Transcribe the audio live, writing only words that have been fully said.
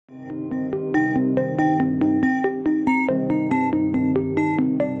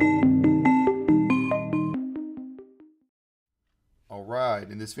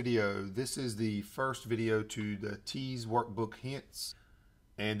this video. This is the first video to the TEAS workbook hints,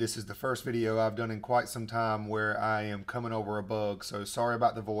 and this is the first video I've done in quite some time where I am coming over a bug, so sorry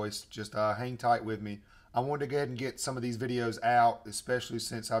about the voice. Just hang tight with me. I wanted to go ahead and get some of these videos out, especially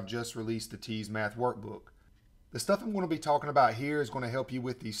since I've just released the TEAS math workbook. The stuff I'm going to be talking about here is going to help you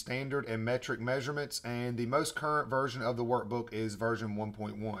with the standard and metric measurements, and the most current version of the workbook is version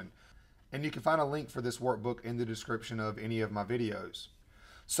 1.1. And you can find a link for this workbook in the description of any of my videos.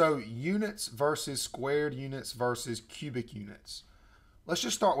 So units versus squared units versus cubic units. Let's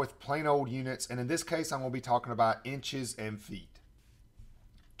just start with plain old units, and in this case I'm going to be talking about inches and feet.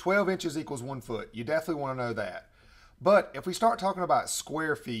 12 inches equals 1 foot. You definitely want to know that. But if we start talking about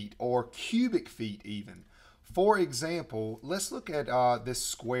square feet or cubic feet even, for example, let's look at this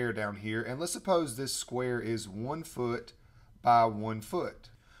square down here, and let's suppose this square is 1 foot by 1 foot.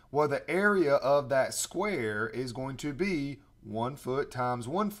 Well, the area of that square is going to be 1 foot times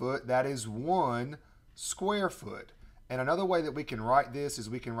 1 foot. That is 1 square foot. And another way that we can write this is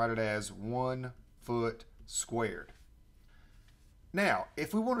we can write it as 1 foot squared. Now,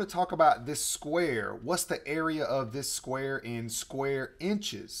 if we want to talk about this square, what's the area of this square in square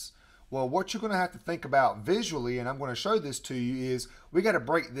inches? Well, what you're going to have to think about visually, and I'm going to show this to you, is we got to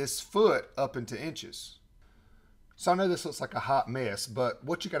break this foot up into inches. So I know this looks like a hot mess, but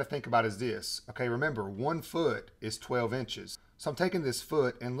what you got to think about is this. Okay, remember, 1 foot is 12 inches. So I'm taking this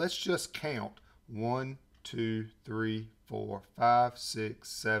foot and let's just count 1, 2, 3, 4, 5, 6,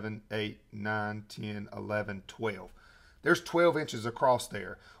 7, 8, 9, 10, 11, 12. There's 12 inches across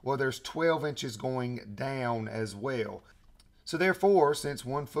there. Well, there's 12 inches going down as well. So therefore, since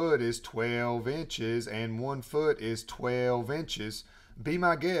 1 foot is 12 inches and 1 foot is 12 inches, be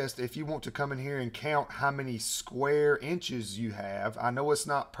my guest if you want to come in here and count how many square inches you have. I know it's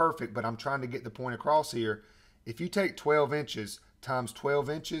not perfect, but I'm trying to get the point across here. If you take 12 inches times 12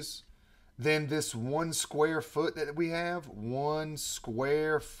 inches, then this 1 square foot that we have, 1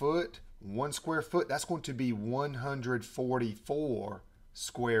 square foot, that's going to be 144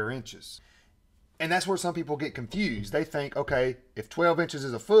 square inches. And that's where some people get confused. They think, okay, if 12 inches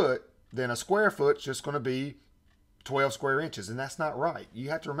is a foot, then a square foot's just going to be 12 square inches, and that's not right.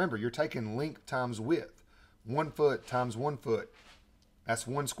 You have to remember, you're taking length times width. 1 foot times 1 foot, that's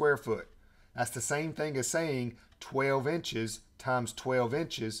 1 square foot. That's the same thing as saying 12 inches times 12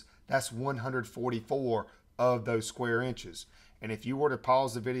 inches, that's 144 of those square inches. And if you were to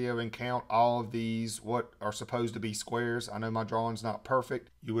pause the video and count all of these, what are supposed to be squares, I know my drawing's not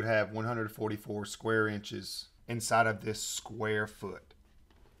perfect, you would have 144 square inches inside of this square foot.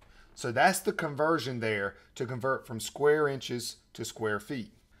 So that's the conversion there to convert from square inches to square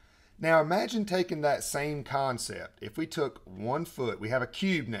feet. Now imagine taking that same concept. If we took 1 foot, we have a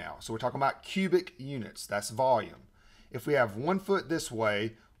cube now. So we're talking about cubic units, that's volume. If we have 1 foot this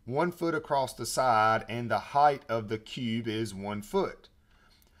way, 1 foot across the side, and the height of the cube is 1 foot.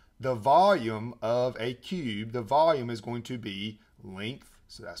 The volume of a cube, the volume is going to be length,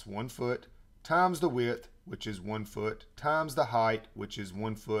 so that's 1 foot, times the width, which is 1 foot, times the height, which is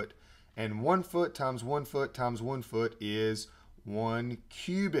 1 foot, and 1 foot times 1 foot times 1 foot is 1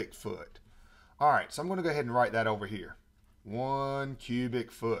 cubic foot. All right, so I'm going to go ahead and write that over here. 1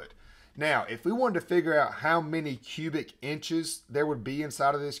 cubic foot. Now, if we wanted to figure out how many cubic inches there would be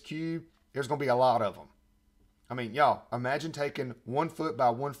inside of this cube, there's going to be a lot of them. I mean, y'all, imagine taking 1 foot by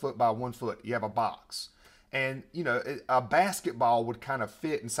 1 foot by 1 foot. You have a box. And, you know, a basketball would kind of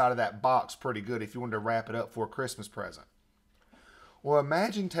fit inside of that box pretty good if you wanted to wrap it up for a Christmas present. Well,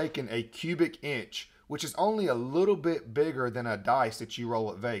 imagine taking a cubic inch, which is only a little bit bigger than a dice that you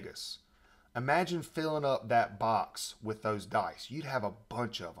roll at Vegas. Imagine filling up that box with those dice. You'd have a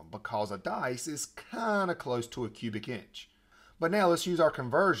bunch of them because a dice is kind of close to a cubic inch. But now let's use our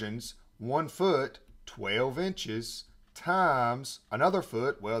conversions. 1 foot, 12 inches, times another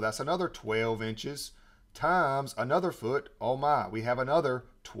foot, well, that's another 12 inches, times another foot, oh my, we have another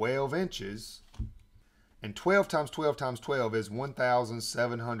 12 inches. And 12 times 12 times 12 is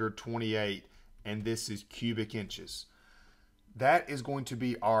 1,728, and this is cubic inches. That is going to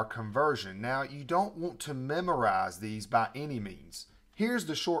be our conversion. Now, you don't want to memorize these by any means. Here's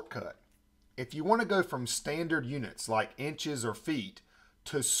the shortcut. If you want to go from standard units like inches or feet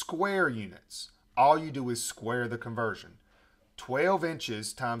to square units, all you do is square the conversion. 12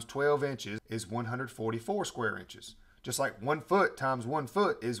 inches times 12 inches is 144 square inches. Just like 1 foot times 1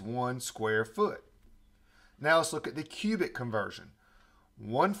 foot is 1 square foot. Now let's look at the cubic conversion.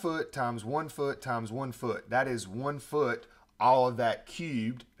 1 foot times 1 foot times 1 foot. That is 1 foot. All of that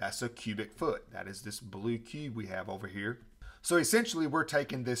cubed, that's a cubic foot. That is this blue cube we have over here. So essentially we're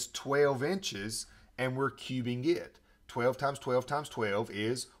taking this 12 inches and we're cubing it. 12 times 12 times 12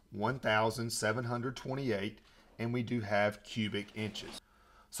 is 1,728, and we do have cubic inches.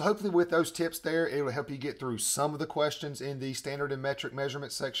 So hopefully with those tips there, it will help you get through some of the questions in the standard and metric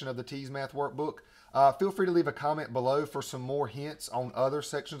measurement section of the TEAS math workbook. Feel free to leave a comment below for some more hints on other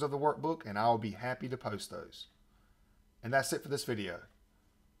sections of the workbook, and I'll be happy to post those. And that's it for this video.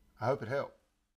 I hope it helped.